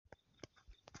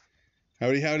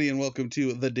Howdy, howdy, and welcome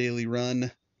to The Daily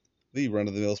Run, the Run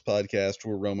of the Mills podcast.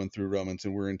 We're roaming through Romans,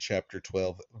 and we're in chapter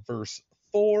 12, verse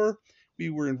 4. We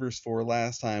were in verse 4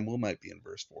 last time. We might be in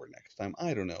verse 4 next time.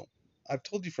 I don't know. I've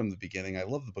told you from the beginning, I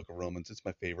love the book of Romans. It's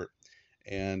my favorite.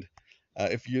 And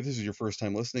if this is your first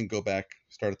time listening, go back,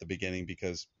 start at the beginning,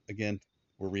 because, again,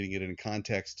 we're reading it in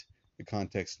context. The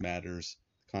context matters.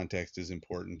 Context is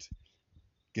important.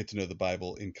 Get to know the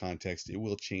Bible in context. It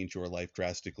will change your life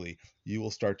drastically. You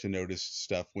will start to notice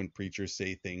stuff when preachers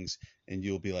say things, and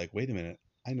you'll be like, wait a minute,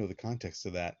 I know the context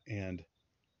of that, and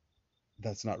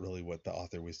that's not really what the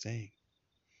author was saying.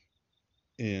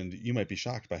 And you might be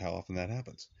shocked by how often that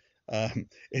happens.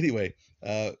 Anyway,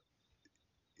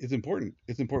 it's important.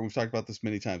 It's important. We've talked about this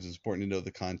many times. It's important to know the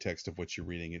context of what you're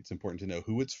reading. It's important to know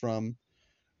who it's from,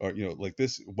 or, like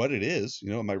this, what it is.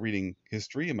 Am I reading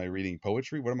history? Am I reading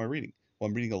poetry? What am I reading? Well,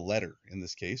 I'm reading a letter in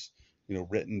this case,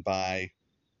 written by,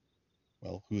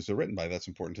 well, who's it written by? That's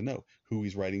important to know. Who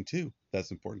he's writing to?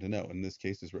 That's important to know. In this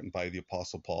case, it's written by the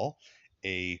Apostle Paul,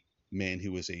 a man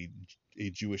who was a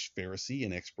Jewish Pharisee,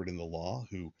 an expert in the law,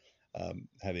 who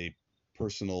had a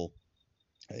personal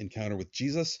encounter with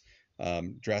Jesus,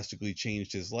 drastically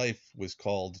changed his life, was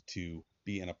called to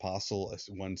be an apostle, as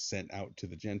one sent out to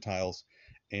the Gentiles,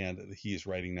 and he is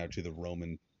writing now to the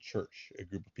Roman church, a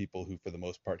group of people who, for the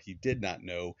most part, he did not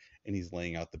know, and he's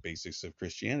laying out the basics of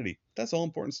Christianity. That's all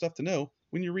important stuff to know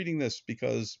when you're reading this,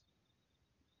 because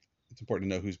it's important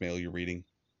to know whose mail you're reading.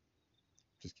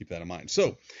 Just keep that in mind.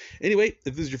 So anyway,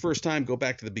 if this is your first time, go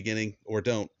back to the beginning, or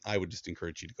don't. I would just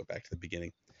encourage you to go back to the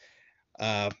beginning,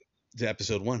 to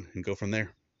episode 1, and go from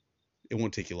there. It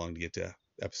won't take you long to get to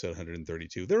episode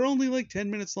 132. They're only like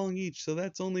 10 minutes long each, so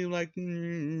that's only like, I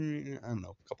don't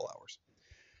know, a couple hours.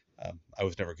 I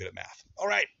was never good at math. All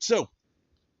right, so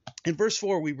in verse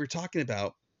 4, we were talking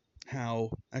about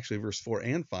how, actually verse 4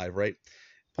 and 5, right?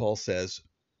 Paul says,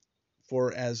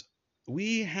 for as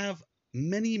we have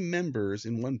many members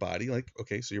in one body, like,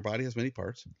 okay, so your body has many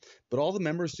parts, but all the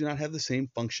members do not have the same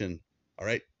function, all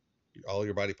right? All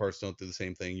your body parts don't do the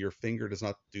same thing. Your finger does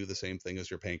not do the same thing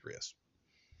as your pancreas.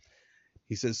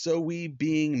 He says, so we,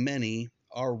 being many,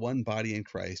 are one body in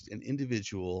Christ, and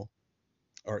individually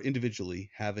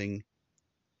having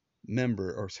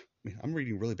I'm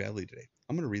reading really badly today.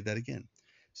 I'm going to read that again.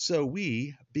 So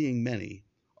we, being many,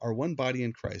 are one body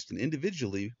in Christ, and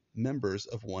individually members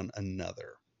of one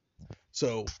another.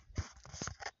 So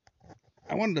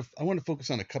I wanted to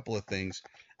focus on a couple of things,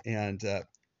 and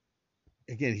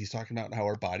again, he's talking about how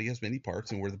our body has many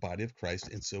parts, and we're the body of Christ,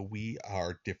 and so we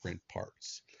are different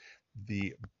parts.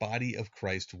 The body of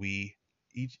Christ,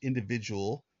 each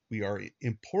individual, we are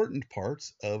important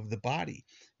parts of the body.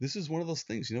 This is one of those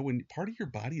things, when part of your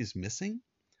body is missing,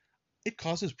 it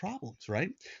causes problems, right?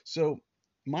 So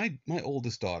my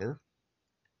oldest daughter,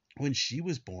 when she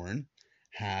was born,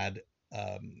 had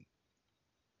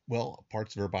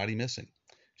parts of her body missing.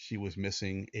 She was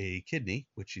missing a kidney,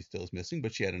 which she still is missing,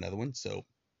 but she had another one, so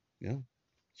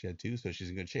she had 2, so she's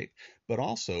in good shape. But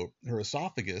also her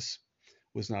esophagus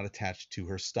was not attached to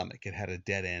her stomach. It had a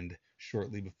dead end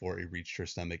shortly before it reached her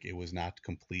stomach. It was not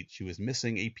complete. She was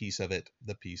missing a piece of it,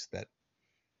 the piece that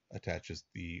attaches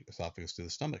the esophagus to the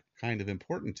stomach. Kind of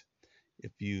important.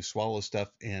 If you swallow stuff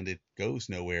and it goes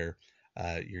nowhere,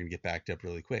 you're going to get backed up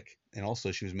really quick. And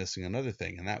also she was missing another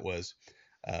thing, and that was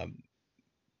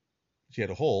she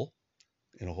had a hole,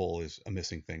 and a hole is a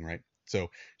missing thing, right? So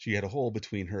she had a hole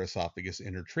between her esophagus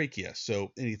and her trachea.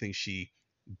 So anything she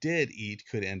did eat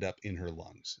could end up in her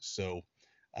lungs. So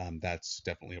that's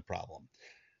definitely a problem.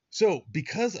 So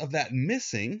because of that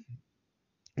missing,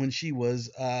 when she was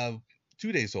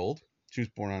 2 days old, she was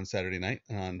born on Saturday night,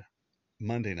 and on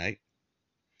Monday night,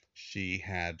 she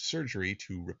had surgery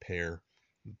to repair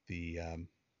the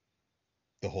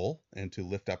hole and to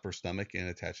lift up her stomach and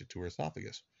attach it to her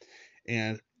esophagus.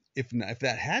 And if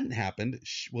that hadn't happened,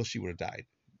 she would have died.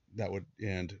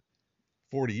 And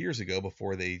 40 years ago,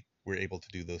 before they were able to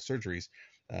do those surgeries,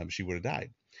 she would have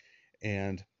died.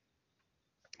 And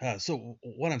so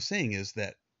what I'm saying is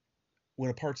that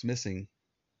when a part's missing,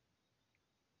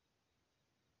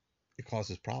 it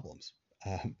causes problems.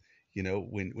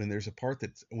 When there's a part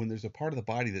of the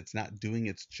body that's not doing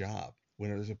its job,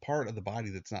 when there's a part of the body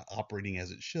that's not operating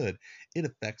as it should, it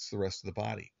affects the rest of the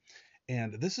body.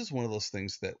 And this is one of those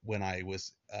things that when I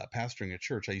was pastoring a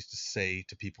church, I used to say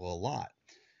to people a lot.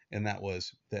 And that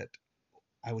was that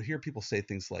I would hear people say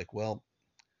things like, well,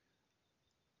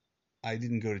 I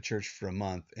didn't go to church for a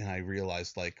month and I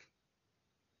realized like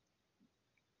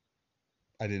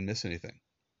I didn't miss anything.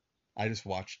 I just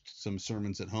watched some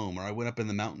sermons at home, or I went up in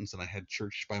the mountains and I had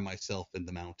church by myself in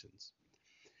the mountains.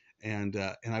 And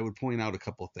I would point out a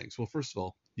couple of things. Well, first of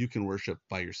all, you can worship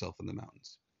by yourself in the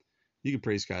mountains. You can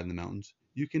praise God in the mountains.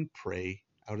 You can pray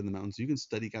out in the mountains. You can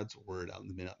study God's word out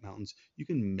in the mountains. You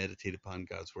can meditate upon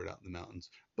God's word out in the mountains.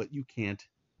 But you can't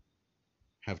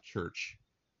have church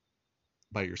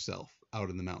by yourself out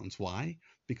in the mountains. Why?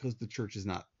 Because the church is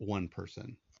not one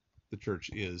person. The church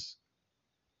is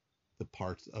the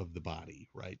parts of the body,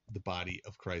 right? The body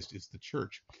of Christ is the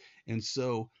church. And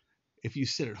so if you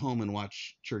sit at home and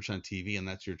watch church on TV and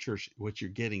that's your church, what you're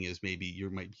getting is maybe you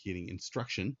might be getting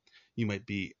instruction. You might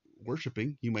be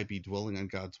worshiping. You might be dwelling on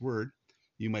God's word.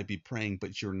 You might be praying,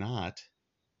 but you're not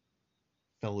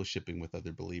fellowshipping with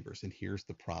other believers. And here's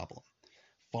the problem.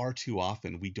 Far too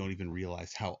often, we don't even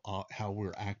realize how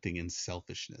we're acting in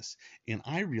selfishness. And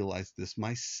I realized this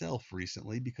myself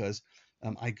recently because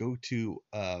I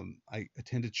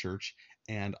attend a church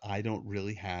and I don't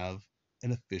really have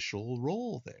an official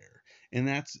role there. And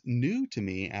that's new to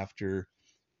me after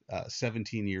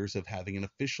 17 years of having an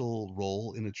official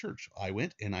role in a church. I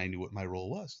went and I knew what my role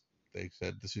was. They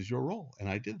said, this is your role. And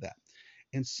I did that.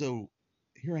 And so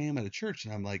here I am at a church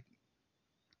and I'm like,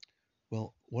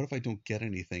 well, what if I don't get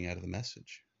anything out of the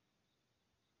message?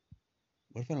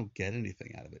 What if I don't get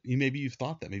anything out of it? Maybe you've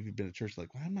thought that. Maybe you've been at church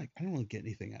like, well, I don't really get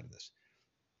anything out of this.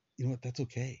 You know what? That's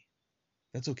okay.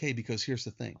 That's okay, because here's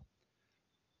the thing.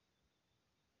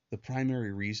 The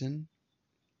primary reason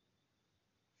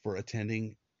for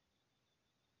attending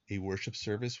a worship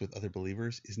service with other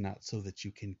believers is not so that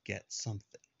you can get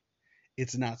something.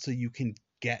 It's not so you can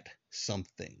get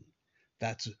something.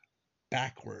 That's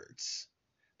backwards.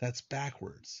 That's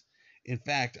backwards. In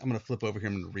fact, I'm going to flip over here.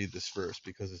 I'm going to read this verse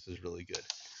because this is really good.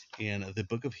 In the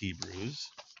book of Hebrews,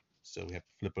 so we have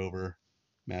to flip over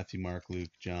Matthew, Mark, Luke,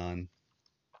 John,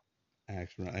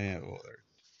 Acts. Right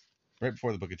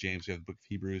before the book of James, we have the book of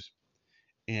Hebrews.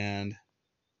 And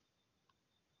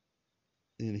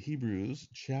in Hebrews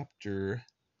chapter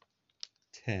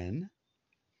 10,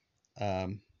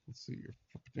 let's see,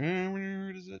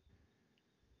 where is it?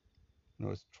 No,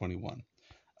 it's 21.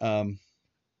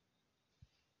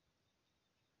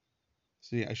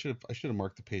 See, I should have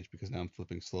marked the page because now I'm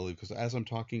flipping slowly, because as I'm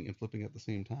talking and flipping at the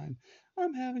same time,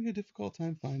 I'm having a difficult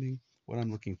time finding what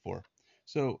I'm looking for.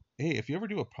 So, hey, if you ever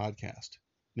do a podcast,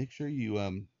 make sure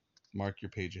you mark your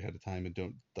page ahead of time and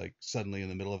don't like suddenly in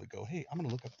the middle of it go, hey, I'm going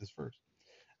to look up this verse.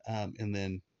 And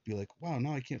then be like, wow,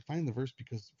 now I can't find the verse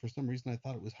because for some reason I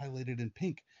thought it was highlighted in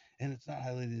pink and it's not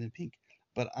highlighted in pink.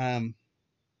 But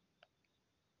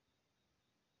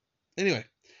anyway,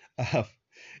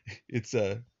 it's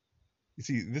you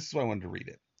see, this is why I wanted to read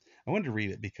it. I wanted to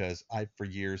read it because I, for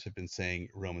years, have been saying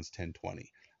Romans 10:20,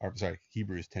 or sorry,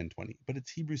 Hebrews 10:20, but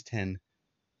it's Hebrews 10:25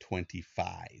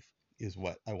 is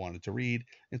what I wanted to read.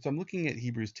 And so I'm looking at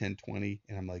Hebrews 10:20,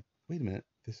 and I'm like, wait a minute,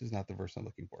 this is not the verse I'm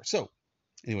looking for. So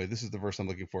anyway, this is the verse I'm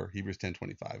looking for, Hebrews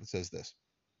 10:25. It says this.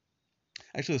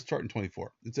 Actually, let's start in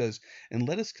 24. It says, and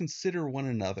let us consider one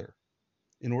another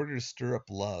in order to stir up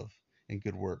love and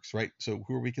good works, right? So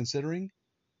who are we considering?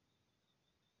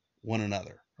 One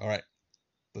another. All right,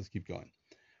 let's keep going.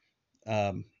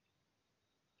 Let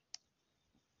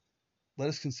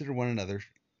us consider one another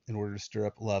in order to stir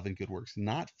up love and good works,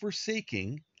 not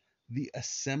forsaking the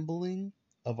assembling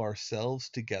of ourselves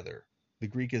together. The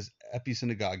Greek is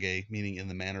episynagoge, meaning in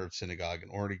the manner of synagogue,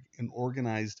 an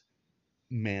organized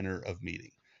manner of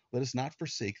meeting. Let us not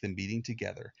forsake the meeting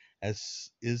together,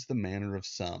 as is the manner of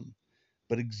some,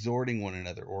 but exhorting one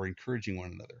another or encouraging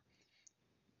one another,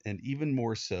 and even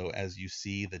more so as you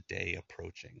see the day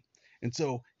approaching. And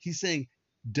so he's saying,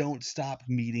 don't stop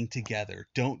meeting together.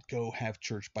 Don't go have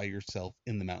church by yourself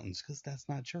in the mountains, because that's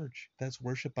not church. That's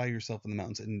worship by yourself in the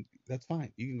mountains, and that's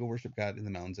fine. You can go worship God in the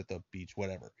mountains, at the beach,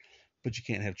 whatever. But you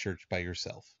can't have church by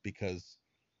yourself, because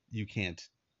you can't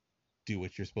do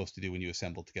what you're supposed to do when you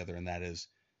assemble together, and that is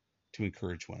to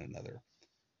encourage one another.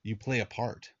 You play a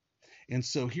part. And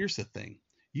so here's the thing.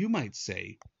 You might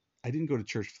say, I didn't go to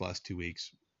church for the last 2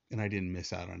 weeks, and I didn't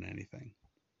miss out on anything.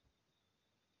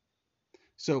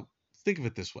 So think of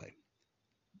it this way.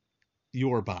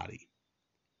 Your body.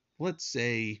 Let's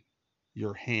say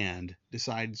your hand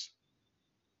decides,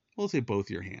 well, let's say both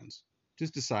your hands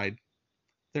just decide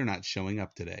they're not showing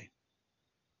up today.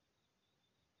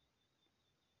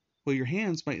 Well, your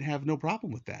hands might have no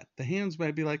problem with that. The hands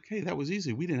might be like, hey, that was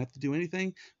easy. We didn't have to do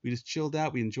anything. We just chilled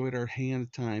out. We enjoyed our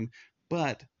hand time.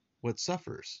 But what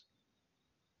suffers?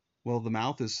 Well, the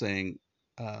mouth is saying,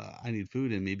 I need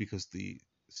food in me, because the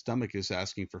stomach is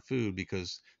asking for food,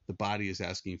 because the body is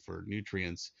asking for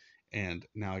nutrients. And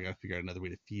now I got to figure out another way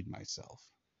to feed myself.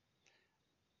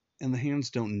 And the hands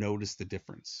don't notice the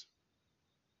difference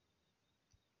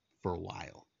for a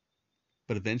while.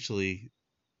 But eventually,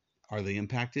 are they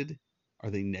impacted? Are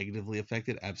they negatively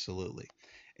affected? Absolutely.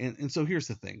 And so here's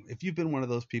the thing. If you've been one of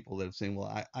those people that have saying, well,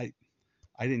 I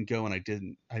didn't go and I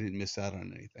didn't miss out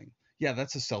on anything. Yeah,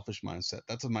 that's a selfish mindset.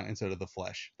 That's a mindset of the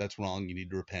flesh. That's wrong. You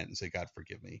need to repent and say, God,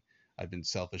 forgive me. I've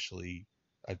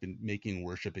been making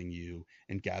worshiping you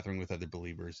and gathering with other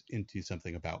believers into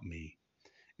something about me.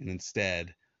 And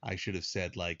instead, I should have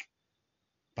said, like,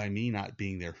 by me not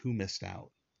being there, who missed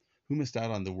out? Who missed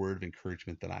out on the word of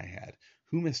encouragement that I had?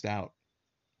 Who missed out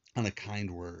on a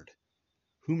kind word?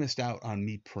 Who missed out on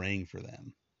me praying for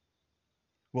them?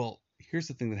 Well, here's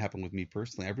the thing that happened with me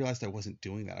personally. I realized I wasn't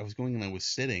doing that. I was going and I was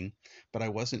sitting, but I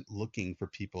wasn't looking for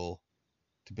people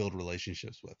to build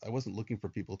relationships with. I wasn't looking for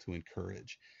people to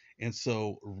encourage. And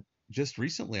so just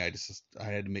recently I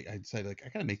decided, like, I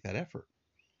got to make that effort.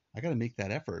 I got to make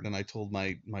that effort. And I told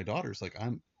my daughters, like,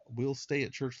 we'll stay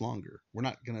at church longer. We're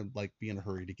not going to, like, be in a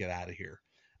hurry to get out of here.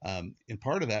 And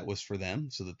part of that was for them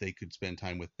so that they could spend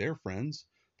time with their friends,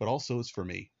 but also it's for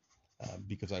me,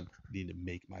 because I need to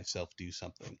make myself do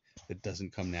something that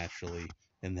doesn't come naturally,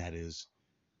 and that is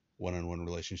one-on-one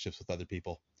relationships with other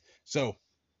people. So,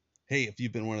 hey, if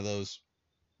you've been one of those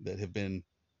that have been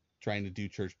trying to do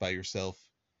church by yourself,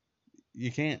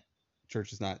 you can't.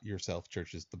 Church is not yourself.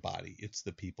 Church is the body. It's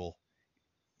the people.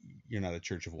 You're not a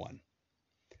church of one.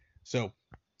 So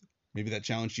maybe that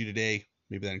challenged you today.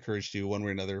 Maybe that encouraged you one way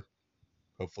or another.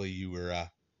 Hopefully you were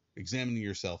examining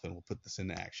yourself, and we'll put this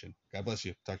into action. God bless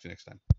you. Talk to you next time.